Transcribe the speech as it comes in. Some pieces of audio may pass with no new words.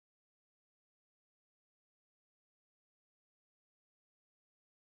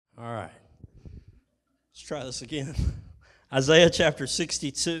All right. Let's try this again. Isaiah chapter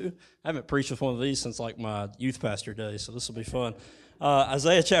 62. I haven't preached with one of these since like my youth pastor days, so this will be fun.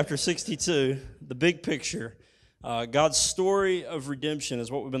 Isaiah chapter 62, the big picture. God's story of redemption is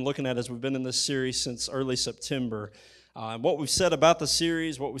what we've been looking at as we've been in this series since early September. And what we've said about the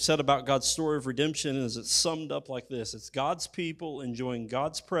series, what we've said about God's story of redemption is it's summed up like this. It's God's people enjoying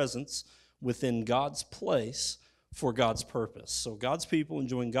God's presence within God's place for God's purpose. So God's people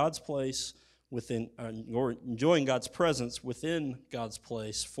enjoying God's place within, or enjoying God's presence within God's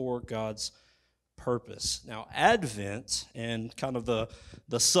place for God's purpose. Now, Advent and kind of the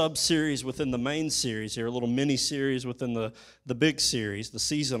sub-series within the main series here, a little mini-series within the big series, the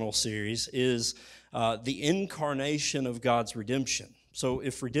seasonal series, is the incarnation of God's redemption. So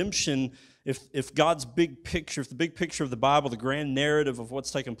if redemption, if God's big picture, if the big picture of the Bible, the grand narrative of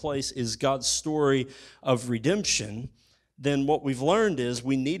what's taking place is God's story of redemption, then what we've learned is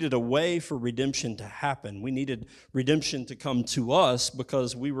we needed a way for redemption to happen. We needed redemption to come to us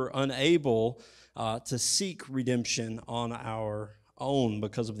because we were unable to seek redemption on our own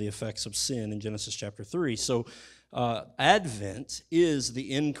because of the effects of sin in Genesis chapter 3. So Advent is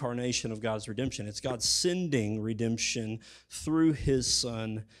the incarnation of God's redemption. It's God sending redemption through His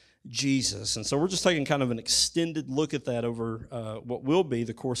Son, Jesus. And so we're just taking kind of an extended look at that over what will be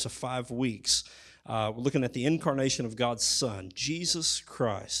the course of 5 weeks. We're looking at the incarnation of God's Son, Jesus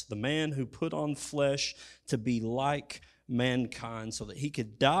Christ, the man who put on flesh to be like mankind so that He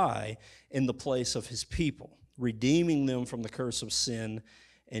could die in the place of His people, redeeming them from the curse of sin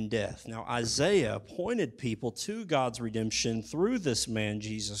and death. Now, Isaiah pointed people to God's redemption through this man,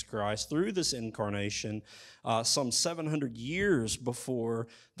 Jesus Christ, through this incarnation, some 700 years before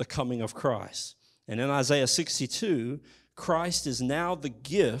the coming of Christ. And in Isaiah 62, Christ is now the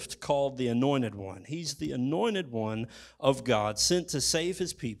gift called the Anointed One. He's the Anointed One of God, sent to save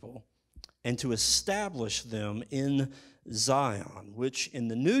His people and to establish them in Zion, which in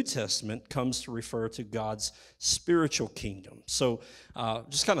the New Testament comes to refer to God's spiritual kingdom. So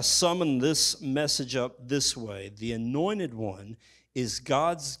just kind of summon this message up this way. The Anointed One is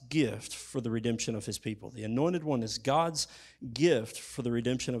God's gift for the redemption of His people. The Anointed One is God's gift for the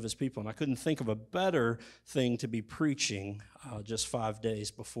redemption of His people. And I couldn't think of a better thing to be preaching just 5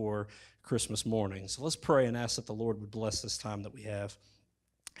 days before Christmas morning. So let's pray and ask that the Lord would bless this time that we have.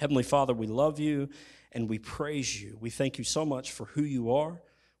 Heavenly Father, we love You and we praise You. We thank You so much for who You are.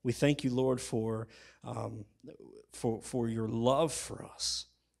 We thank You, Lord, for Your love for us,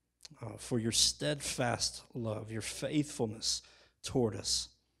 for Your steadfast love, Your faithfulness toward us.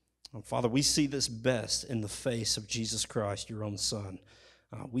 Father, we see this best in the face of Jesus Christ, Your own Son.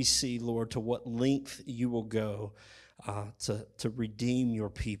 We see, Lord, to what length You will go to redeem Your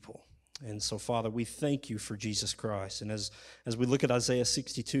people. And so, Father, we thank You for Jesus Christ. And as we look at Isaiah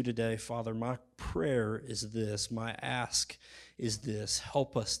 62 today, Father, my prayer is this, my ask is this: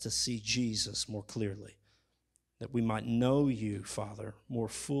 help us to see Jesus more clearly, that we might know You, Father, more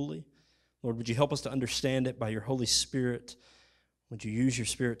fully. Lord, would You help us to understand it by Your Holy Spirit? Would You use Your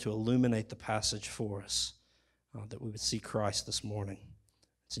Spirit to illuminate the passage for us, that we would see Christ this morning?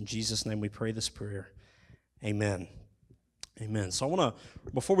 It's in Jesus' name we pray this prayer. Amen. Amen. So I want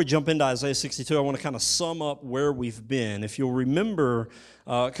to, before we jump into Isaiah 62, I want to kind of sum up where we've been. If you'll remember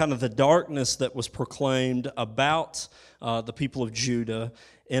kind of the darkness that was proclaimed about the people of Judah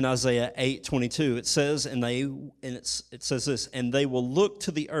in Isaiah 8:22, it says, it says this, "And they will look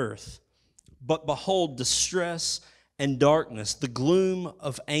to the earth, but behold distress and darkness, the gloom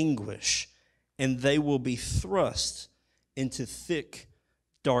of anguish, and they will be thrust into thick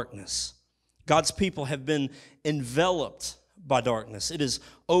darkness." God's people have been enveloped by darkness. It is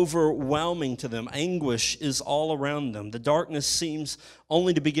overwhelming to them. Anguish is all around them. The darkness seems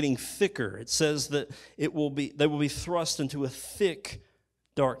only to be getting thicker. It says that they will be thrust into a thick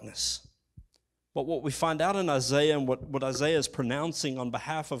darkness. But what we find out in Isaiah and what Isaiah is pronouncing on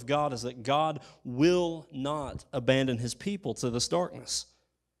behalf of God is that God will not abandon His people to this darkness.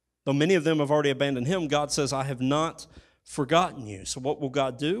 Though many of them have already abandoned Him, God says, "I have not forgotten you." So what will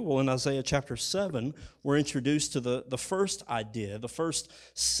God do? Well, in Isaiah chapter 7, we're introduced to the first idea, the first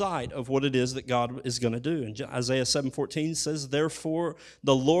sight of what it is that God is going to do. And Isaiah 7:14 says, "Therefore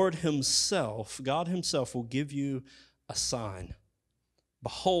the Lord Himself, God Himself, will give you a sign.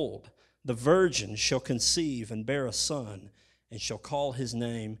 Behold, the virgin shall conceive and bear a son, and shall call His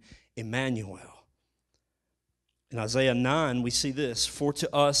name Emmanuel." In Isaiah 9, we see this: "For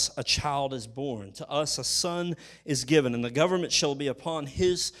to us a child is born, to us a son is given, and the government shall be upon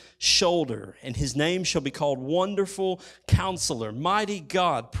His shoulder, and His name shall be called Wonderful Counselor, Mighty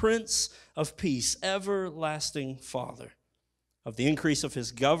God, Prince of Peace, Everlasting Father." Of the increase of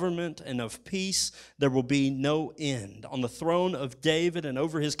his government and of peace, there will be no end. On the throne of David and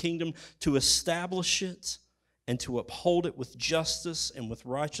over his kingdom, to establish it and to uphold it with justice and with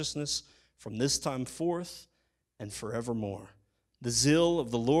righteousness from this time forth and forevermore. The zeal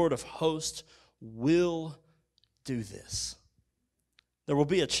of the Lord of hosts will do this. There will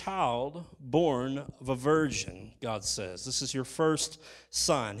be a child born of a virgin, God says. This is your first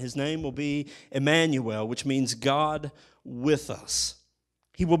sign. His name will be Emmanuel, which means God with us.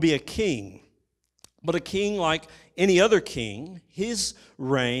 He will be a king, but a king like any other king. His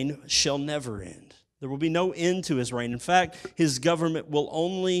reign shall never end. There will be no end to his reign. In fact, his government will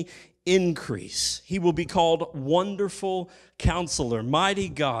only increase. He will be called Wonderful Counselor, Mighty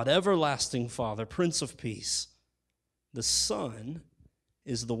God, Everlasting Father, Prince of Peace. The Son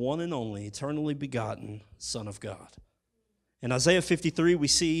is the one and only eternally begotten Son of God. In Isaiah 53, we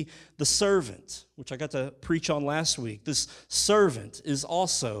see the servant, which I got to preach on last week. This servant is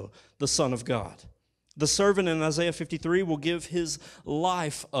also the Son of God. The servant in Isaiah 53 will give his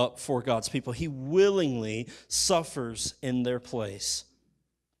life up for God's people. He willingly suffers in their place.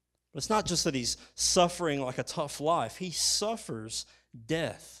 But it's not just that he's suffering like a tough life. He suffers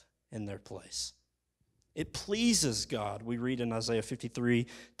death in their place. It pleases God, we read in Isaiah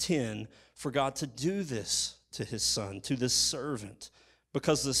 53:10, for God to do this to his Son, to this servant,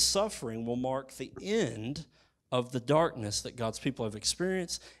 because the suffering will mark the end of the darkness that God's people have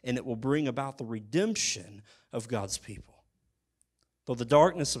experienced, and it will bring about the redemption of God's people. Though the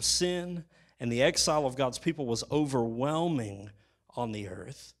darkness of sin and the exile of God's people was overwhelming on the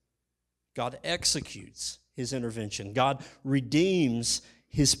earth, God executes his intervention. God redeems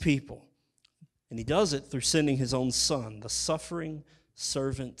his people. And he does it through sending his own Son, the suffering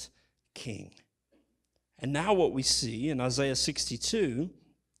servant king. And now what we see in Isaiah 62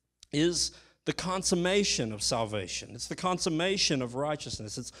 is the consummation of salvation. It's the consummation of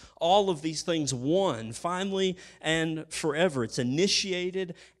righteousness. It's all of these things one, finally and forever. It's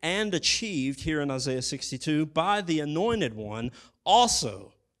initiated and achieved here in Isaiah 62 by the Anointed One,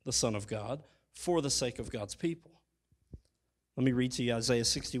 also the Son of God, for the sake of God's people. Let me read to you Isaiah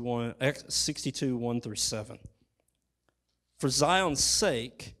 62, 1 through 7. For Zion's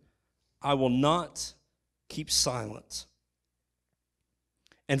sake, I will not keep silent.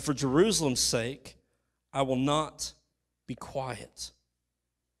 And for Jerusalem's sake, I will not be quiet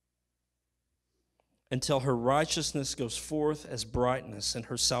until her righteousness goes forth as brightness and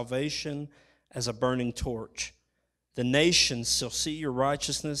her salvation as a burning torch. The nations shall see your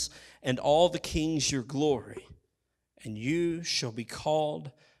righteousness and all the kings your glory. And you shall be called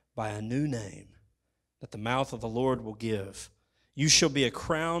by a new name that the mouth of the Lord will give. You shall be a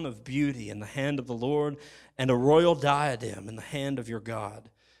crown of beauty in the hand of the Lord and a royal diadem in the hand of your God.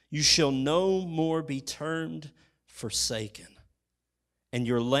 You shall no more be termed forsaken, and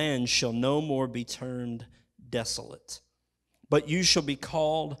your land shall no more be termed desolate. But you shall be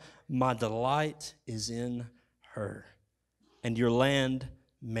called, my delight is in her, and your land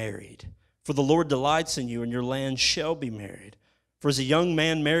married. For the Lord delights in you, and your land shall be married. For as a young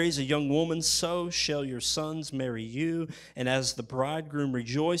man marries a young woman, so shall your sons marry you. And as the bridegroom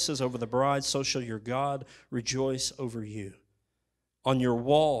rejoices over the bride, so shall your God rejoice over you. On your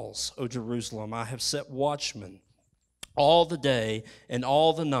walls, O Jerusalem, I have set watchmen all the day and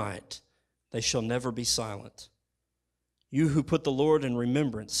all the night. They shall never be silent. You who put the Lord in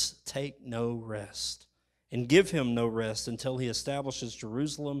remembrance, take no rest. And give him no rest until he establishes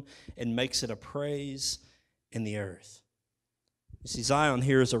Jerusalem and makes it a praise in the earth. You see, Zion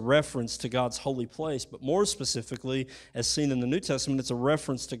here is a reference to God's holy place, but more specifically, as seen in the New Testament, it's a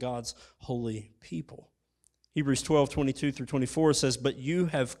reference to God's holy people. Hebrews 12, 22 through 24 says, but you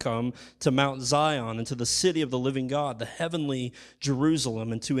have come to Mount Zion and to the city of the living God, the heavenly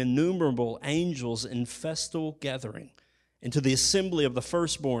Jerusalem, and to innumerable angels in festal gathering, and to the assembly of the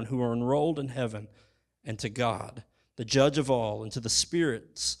firstborn who are enrolled in heaven, and to God, the judge of all, and to the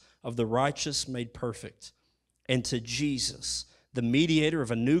spirits of the righteous made perfect, and to Jesus, the mediator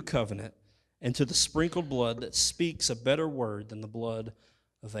of a new covenant, and to the sprinkled blood that speaks a better word than the blood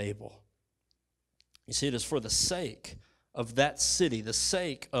of Abel. You see, it is for the sake of that city, the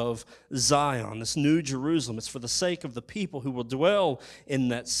sake of Zion, this new Jerusalem. It's for the sake of the people who will dwell in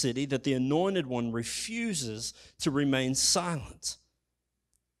that city that the Anointed One refuses to remain silent.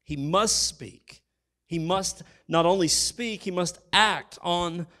 He must speak. He must not only speak, he must act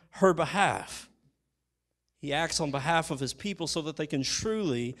on her behalf. He acts on behalf of his people so that they can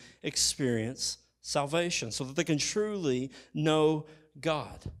truly experience salvation, so that they can truly know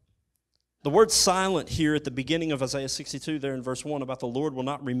God. The word silent here at the beginning of Isaiah 62, there in verse 1, about the Lord will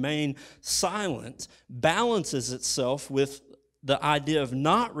not remain silent, balances itself with the idea of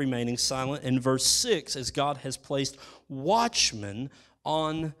not remaining silent in verse 6 as God has placed watchmen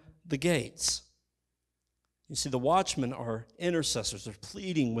on the gates. You see, the watchmen are intercessors. They're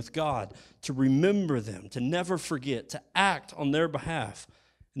pleading with God to remember them, to never forget, to act on their behalf.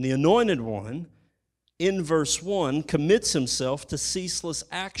 And the Anointed One, in verse 1, commits himself to ceaseless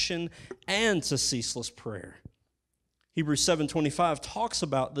action and to ceaseless prayer. Hebrews 7:25 talks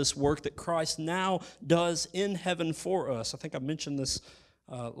about this work that Christ now does in heaven for us. I think I mentioned this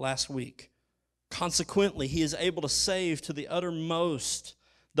last week. Consequently, he is able to save to the uttermost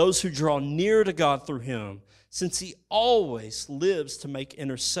those who draw near to God through him, since he always lives to make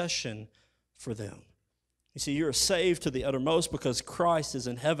intercession for them. You see, you're saved to the uttermost because Christ is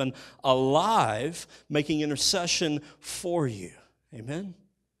in heaven alive, making intercession for you. Amen?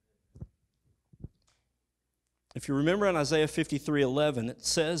 If you remember in Isaiah 53:11, it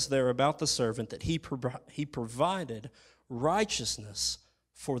says there about the servant that he provided righteousness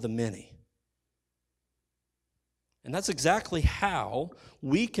for the many. And that's exactly how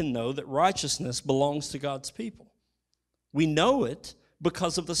we can know that righteousness belongs to God's people. We know it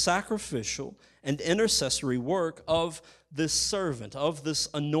because of the sacrificial and intercessory work of this servant, of this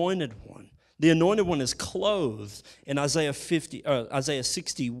Anointed One. The Anointed One is clothed in Isaiah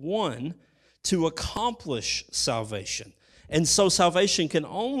 61 to accomplish salvation. And so salvation can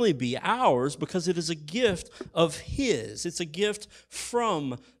only be ours because it is a gift of His. It's a gift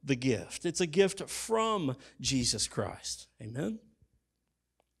from the gift. It's a gift from Jesus Christ. Amen?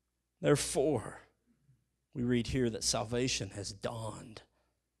 Therefore, we read here that salvation has dawned.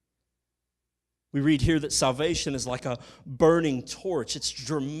 We read here that salvation is like a burning torch. It's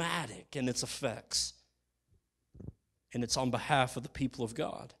dramatic in its effects. And it's on behalf of the people of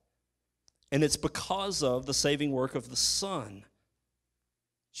God. And it's because of the saving work of the Son,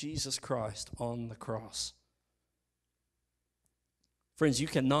 Jesus Christ, on the cross. Friends, you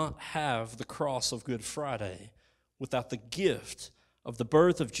cannot have the cross of Good Friday without the gift of the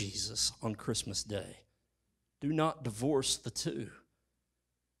birth of Jesus on Christmas Day. Do not divorce the two.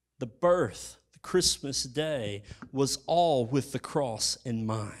 The birth, the Christmas Day, was all with the cross in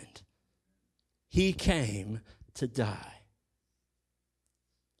mind. He came to die.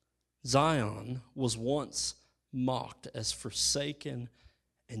 Zion was once mocked as forsaken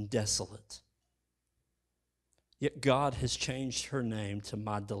and desolate. Yet God has changed her name to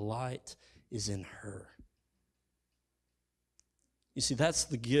 "My delight is in her." You see, that's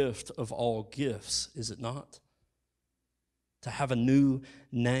the gift of all gifts, is it not? To have a new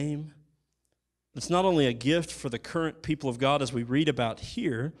name. It's not only a gift for the current people of God as we read about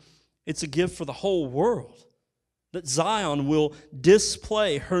here, it's a gift for the whole world. That Zion will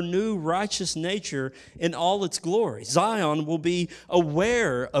display her new righteous nature in all its glory. Zion will be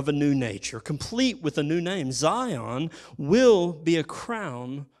aware of a new nature, complete with a new name. Zion will be a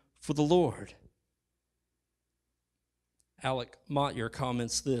crown for the Lord. Alec Motyer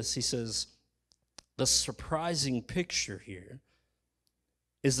comments this. He says, the surprising picture here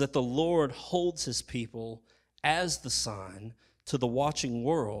is that the Lord holds his people as the sign to the watching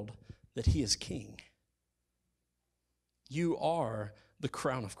world that he is king. You are the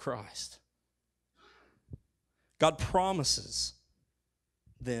crown of Christ. God promises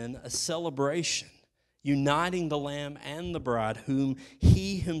then a celebration, uniting the Lamb and the bride, whom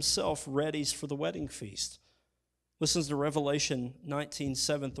he himself readies for the wedding feast. Listen to Revelation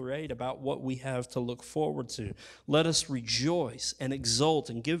 19:7-8 about what we have to look forward to. Let us rejoice and exult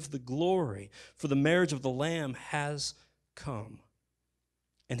and give the glory, for the marriage of the Lamb has come,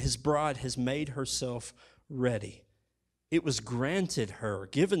 and his bride has made herself ready. It was granted her,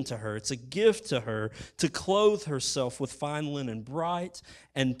 given to her. It's a gift to her to clothe herself with fine linen, bright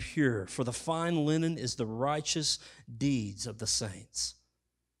and pure. For the fine linen is the righteous deeds of the saints.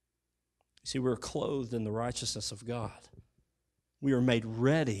 You see, we're clothed in the righteousness of God. We are made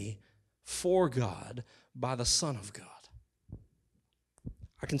ready for God by the Son of God.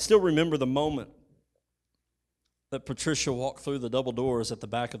 I can still remember the moment that Patricia walked through the double doors at the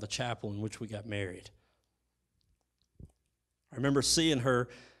back of the chapel in which we got married. I remember seeing her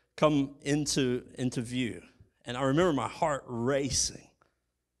come into view, and I remember my heart racing.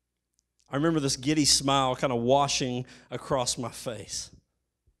 I remember this giddy smile kind of washing across my face.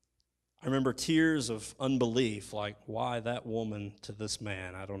 I remember tears of unbelief, like, why that woman to this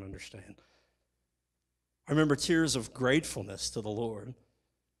man? I don't understand. I remember tears of gratefulness to the Lord.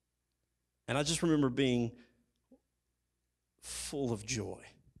 And I just remember being full of joy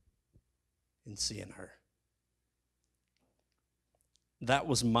in seeing her. That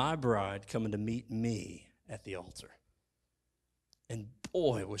was my bride coming to meet me at the altar. And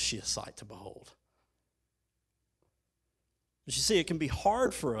boy, was she a sight to behold. But you see, it can be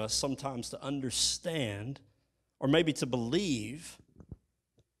hard for us sometimes to understand or maybe to believe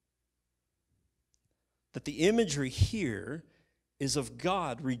that the imagery here is of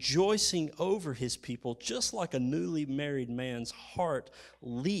God rejoicing over his people, just like a newly married man's heart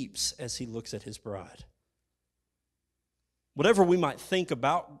leaps as he looks at his bride. Whatever we might think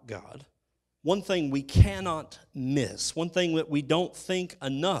about God, one thing we cannot miss, one thing that we don't think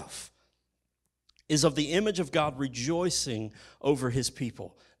enough, is of the image of God rejoicing over his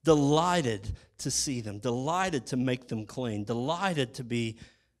people, delighted to see them, delighted to make them clean, delighted to be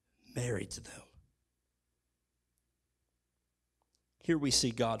married to them. Here we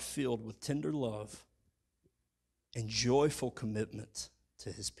see God filled with tender love and joyful commitment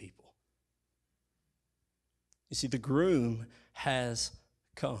to his people. You see, the groom has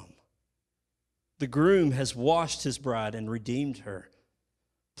come. The groom has washed his bride and redeemed her.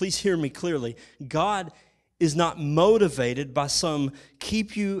 Please hear me clearly. God is not motivated by some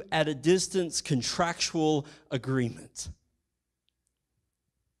keep you at a distance contractual agreement.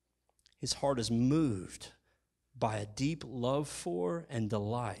 His heart is moved by a deep love for and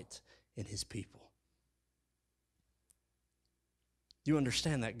delight in his people. Do you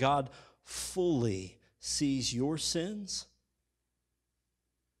understand that? God fully sees your sins,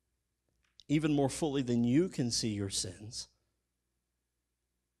 even more fully than you can see your sins,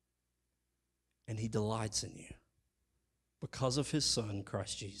 and he delights in you because of his Son,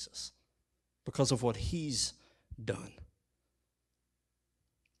 Christ Jesus, because of what he's done.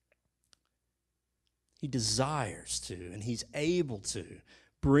 He desires to, and he's able to,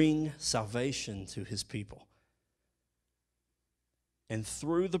 bring salvation to his people. And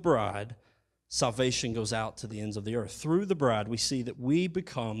through the bride, salvation goes out to the ends of the earth. Through the bride, we see that we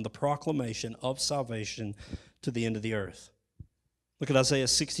become the proclamation of salvation to the end of the earth. Look at Isaiah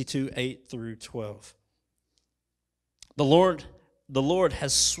 62, 8 through 12. The Lord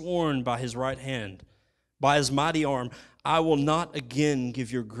has sworn by his right hand, by his mighty arm, I will not again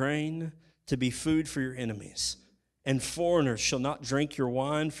give your grain to be food for your enemies, and foreigners shall not drink your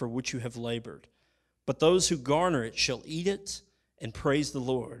wine for which you have labored. But those who garner it shall eat it and praise the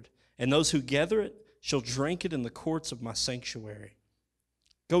Lord, and those who gather it shall drink it in the courts of my sanctuary.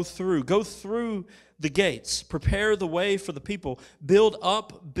 Go through the gates, prepare the way for the people, build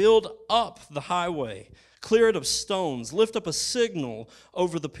up the highway, clear it of stones, lift up a signal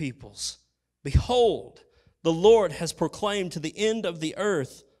over the peoples. Behold, the Lord has proclaimed to the end of the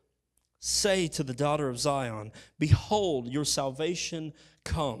earth, say to the daughter of Zion, behold, your salvation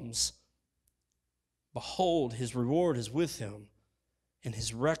comes. Behold, his reward is with him, and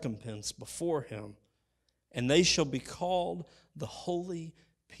his recompense before him. And they shall be called the holy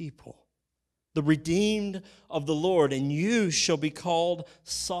people, the redeemed of the Lord, and you shall be called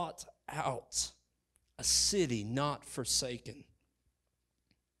sought out, a city not forsaken.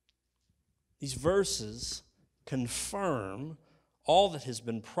 These verses confirm all that has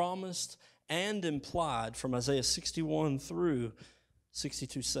been promised and implied from Isaiah 61 through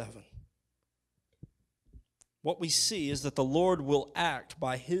 62:7. What we see is that the Lord will act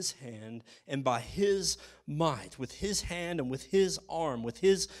by his hand and by his might, with his hand and with his arm, with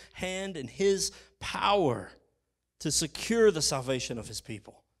his hand and his power to secure the salvation of his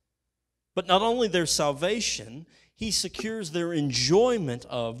people. But not only their salvation, he secures their enjoyment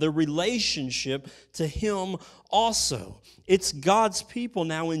of, their relationship to him also. It's God's people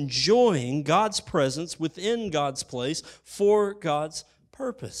now enjoying God's presence within God's place for God's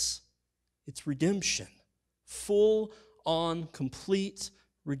purpose. It's redemption. Full on, complete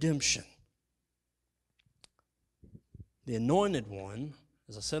redemption. The Anointed One,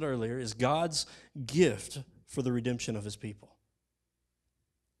 as I said earlier, is God's gift for the redemption of his people.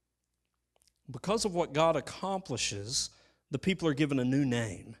 Because of what God accomplishes, the people are given a new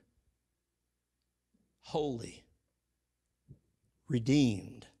name. Holy,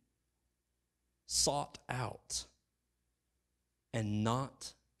 redeemed, sought out, and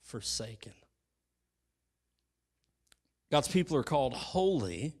not forsaken. God's people are called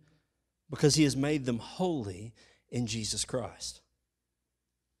holy because he has made them holy in Jesus Christ.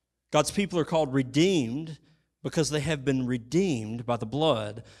 God's people are called redeemed because they have been redeemed by the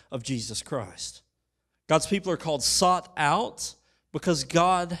blood of Jesus Christ. God's people are called sought out because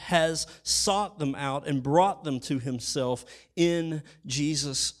God has sought them out and brought them to himself in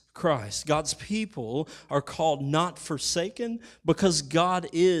Jesus Christ. God's people are called not forsaken because God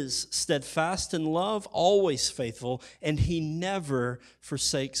is steadfast in love, always faithful, and he never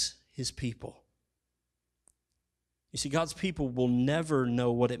forsakes his people. You see, God's people will never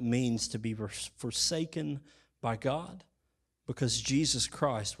know what it means to be forsaken by God because Jesus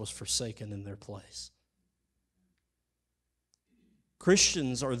Christ was forsaken in their place.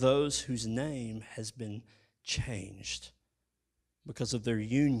 Christians are those whose name has been changed because of their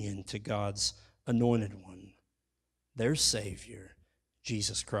union to God's anointed one, their Savior,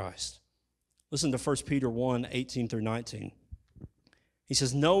 Jesus Christ. Listen to 1 Peter 1, 18 through 19. He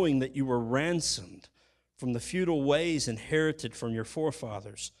says, knowing that you were ransomed from the futile ways inherited from your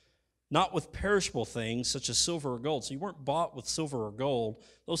forefathers, not with perishable things such as silver or gold. So you weren't bought with silver or gold.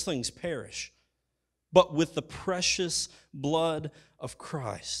 Those things perish. But with the precious blood of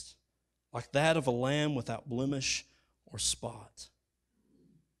Christ, like that of a lamb without blemish or spot.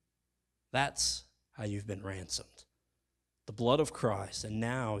 That's how you've been ransomed. The blood of Christ. And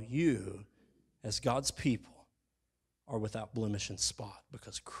now you, as God's people, are without blemish and spot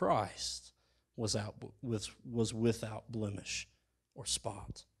because Christ was without blemish or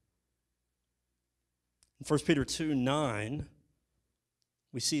spot. In 1 Peter 2, 9,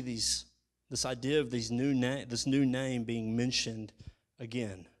 we see this idea of this new name being mentioned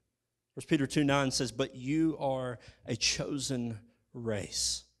again. 1 Peter 2, 9 says, but you are a chosen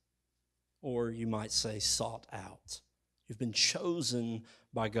race, or you might say sought out. You've been chosen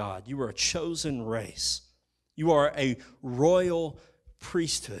by God. You are a chosen race. You are a royal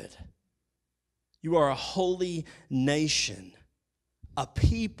priesthood. You are a holy nation, a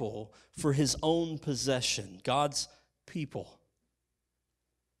people for his own possession, God's people,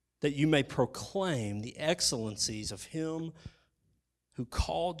 that you may proclaim the excellencies of him who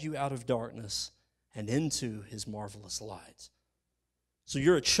called you out of darkness and into his marvelous light. So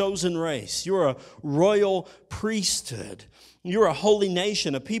you're a chosen race. You're a royal priesthood. You're a holy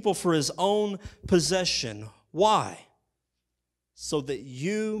nation, a people for his own possession. Why? So that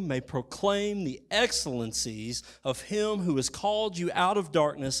you may proclaim the excellencies of him who has called you out of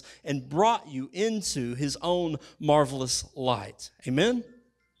darkness and brought you into his own marvelous light. Amen?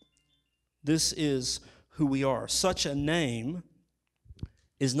 This is who we are. Such a name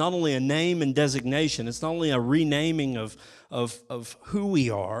is not only a name and designation, it's not only a renaming of who we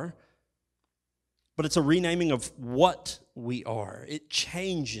are, but it's a renaming of what we are. It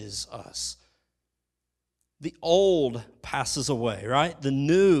changes us. The old passes away, right? The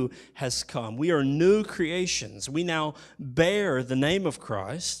new has come. We are new creations. We now bear the name of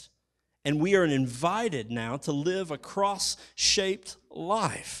Christ, and we are invited now to live a cross-shaped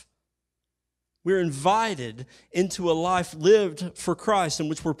life. We're invited into a life lived for Christ in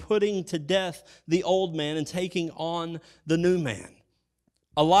which we're putting to death the old man and taking on the new man.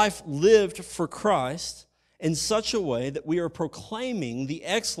 A life lived for Christ in such a way that we are proclaiming the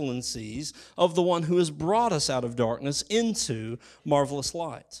excellencies of the one who has brought us out of darkness into marvelous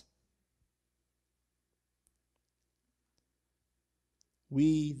light.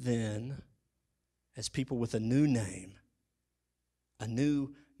 We then, as people with a new name, a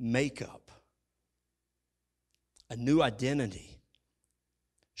new makeup, a new identity,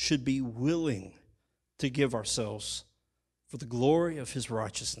 should be willing to give ourselves for the glory of his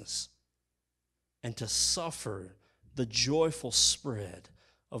righteousness and to suffer the joyful spread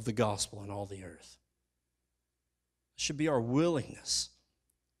of the gospel in all the earth. It should be our willingness.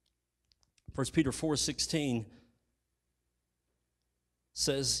 1 Peter 4:16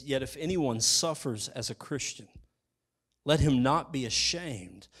 says, yet if anyone suffers as a Christian, let him not be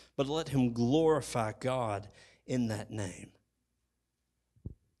ashamed, but let him glorify God in that name.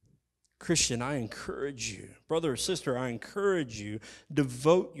 Christian, I encourage you, brother or sister, I encourage you,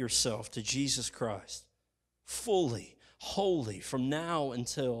 devote yourself to Jesus Christ fully, wholly, from now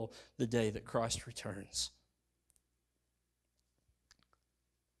until the day that Christ returns.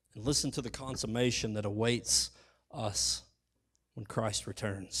 And listen to the consummation that awaits us when Christ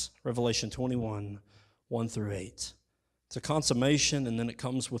returns. Revelation 21, 1 through 8. It's a consummation, and then it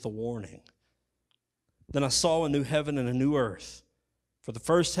comes with a warning. Then I saw a new heaven and a new earth. For the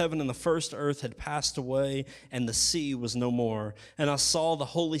first heaven and the first earth had passed away, and the sea was no more. And I saw the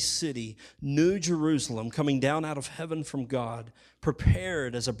holy city, New Jerusalem, coming down out of heaven from God,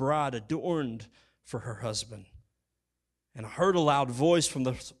 prepared as a bride adorned for her husband. And I heard a loud voice from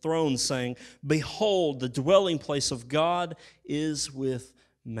the throne saying, behold, the dwelling place of God is with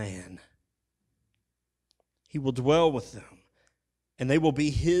man. He will dwell with them, and they will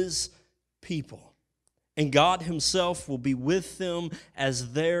be his people. And God himself will be with them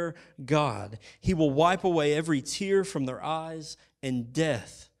as their God. He will wipe away every tear from their eyes, and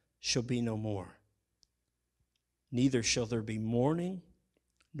death shall be no more. Neither shall there be mourning,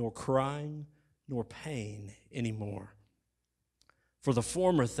 nor crying, nor pain anymore. For the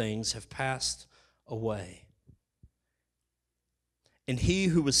former things have passed away. And he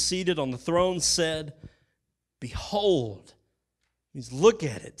who was seated on the throne said, behold, means look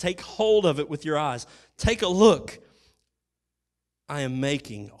at it. Take hold of it with your eyes. Take a look. I am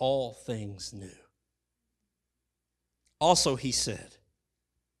making all things new. Also, he said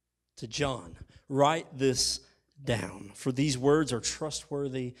to John, write this down, for these words are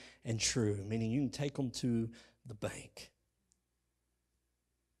trustworthy and true, meaning you can take them to the bank.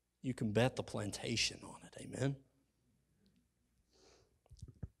 You can bet the plantation on it, amen?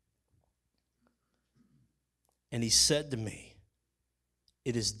 And he said to me,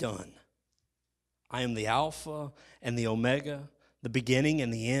 it is done. I am the Alpha and the Omega, the beginning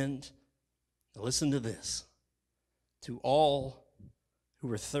and the end. Now listen to this. To all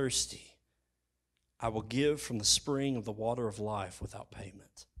who are thirsty, I will give from the spring of the water of life without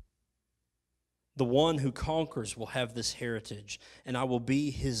payment. The one who conquers will have this heritage, and I will be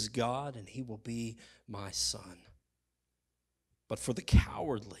his God, and he will be my son. But for the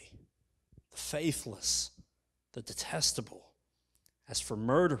cowardly, the faithless, the detestable, as for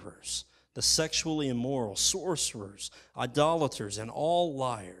murderers, the sexually immoral, sorcerers, idolaters, and all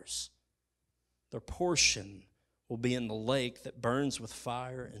liars, their portion will be in the lake that burns with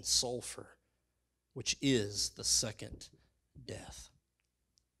fire and sulfur, which is the second death.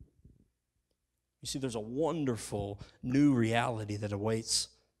 You see, there's a wonderful new reality that awaits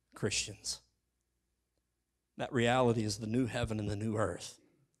Christians. That reality is the new heaven and the new earth.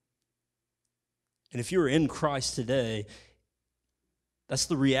 And if you're in Christ today, that's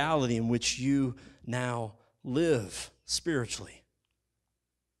the reality in which you now live spiritually,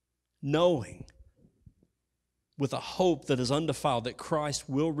 knowing with a hope that is undefiled that Christ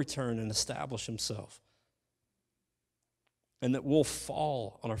will return and establish himself, and that we'll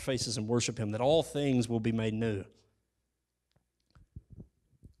fall on our faces and worship him, that all things will be made new.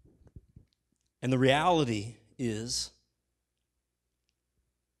 And the reality is,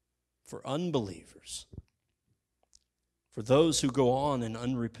 for unbelievers, for those who go on in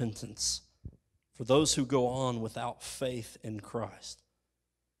unrepentance, for those who go on without faith in Christ,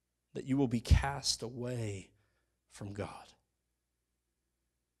 that you will be cast away from God.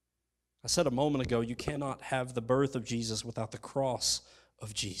 I said a moment ago, you cannot have the birth of Jesus without the cross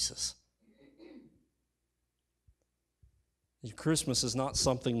of Jesus. Christmas is not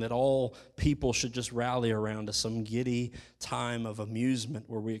something that all people should just rally around as some giddy time of amusement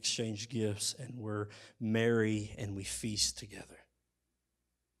where we exchange gifts and we're merry and we feast together.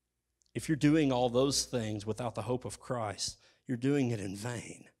 If you're doing all those things without the hope of Christ, you're doing it in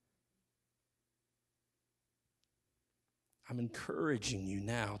vain. I'm encouraging you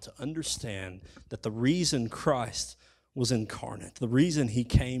now to understand that the reason Christ was incarnate, the reason he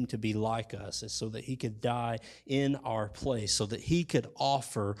came to be like us, is so that he could die in our place, so that he could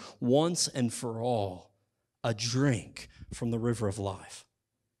offer once and for all a drink from the river of life,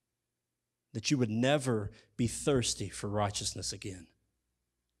 that you would never be thirsty for righteousness again.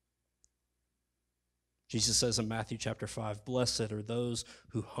 Jesus says in Matthew chapter 5, blessed are those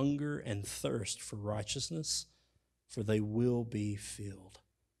who hunger and thirst for righteousness, for they will be filled.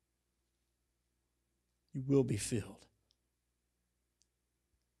 You will be filled.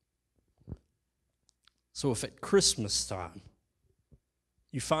 So if at Christmas time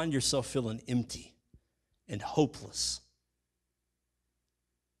you find yourself feeling empty and hopeless,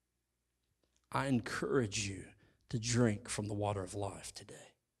 I encourage you to drink from the water of life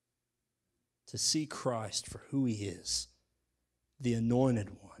today, to see Christ for who he is, the anointed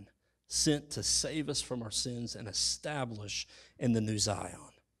one, sent to save us from our sins and establish in the new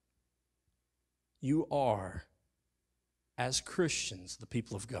Zion. You are, as Christians, the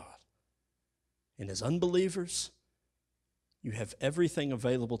people of God. And as unbelievers, you have everything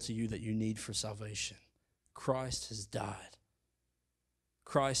available to you that you need for salvation. Christ has died.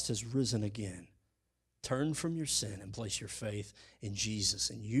 Christ has risen again. Turn from your sin and place your faith in Jesus,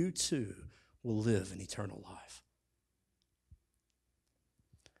 and you too will live an eternal life.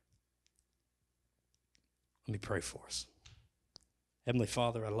 Let me pray for us. Heavenly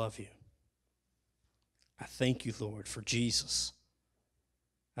Father, I love you. I thank you, Lord, for Jesus.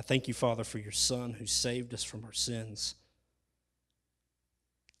 I thank you, Father, for your Son who saved us from our sins.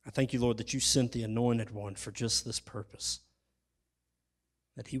 I thank you, Lord, that you sent the Anointed One for just this purpose,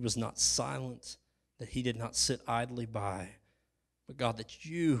 that he was not silent, that he did not sit idly by, but God, that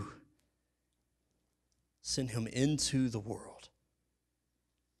you sent him into the world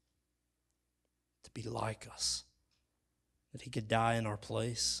to be like us, that he could die in our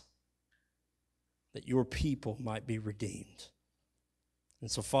place, that your people might be redeemed. And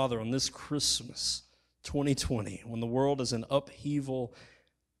so, Father, on this Christmas 2020, when the world is in upheaval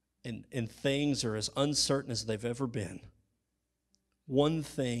and things are as uncertain as they've ever been, one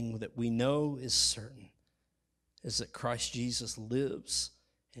thing that we know is certain is that Christ Jesus lives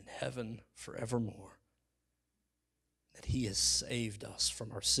in heaven forevermore, that he has saved us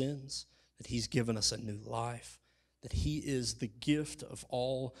from our sins, that he's given us a new life, that he is the gift of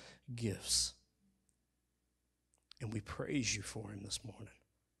all gifts. And we praise you for him this morning.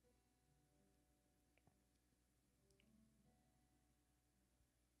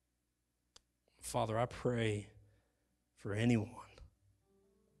 Father, I pray for anyone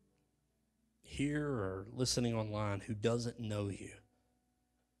here or listening online who doesn't know you.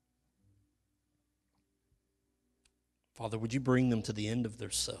 Father, would you bring them to the end of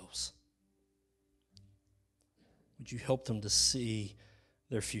themselves? Would you help them to see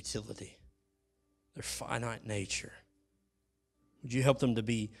their futility, their finite nature? Would you help them to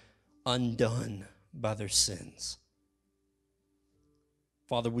be undone by their sins?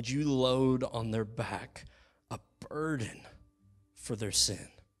 Father, would you load on their back a burden for their sin?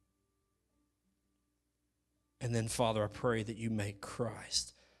 And then, Father, I pray that you make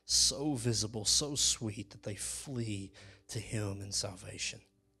Christ so visible, so sweet, that they flee to him in salvation.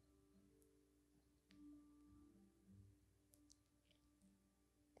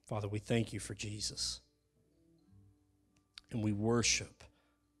 Father, we thank you for Jesus. And we worship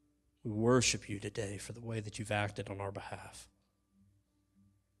you today for the way that you've acted on our behalf.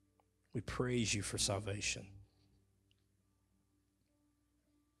 We praise you for salvation.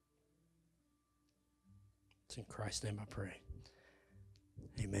 It's in Christ's name I pray.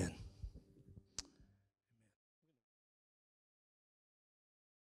 Amen.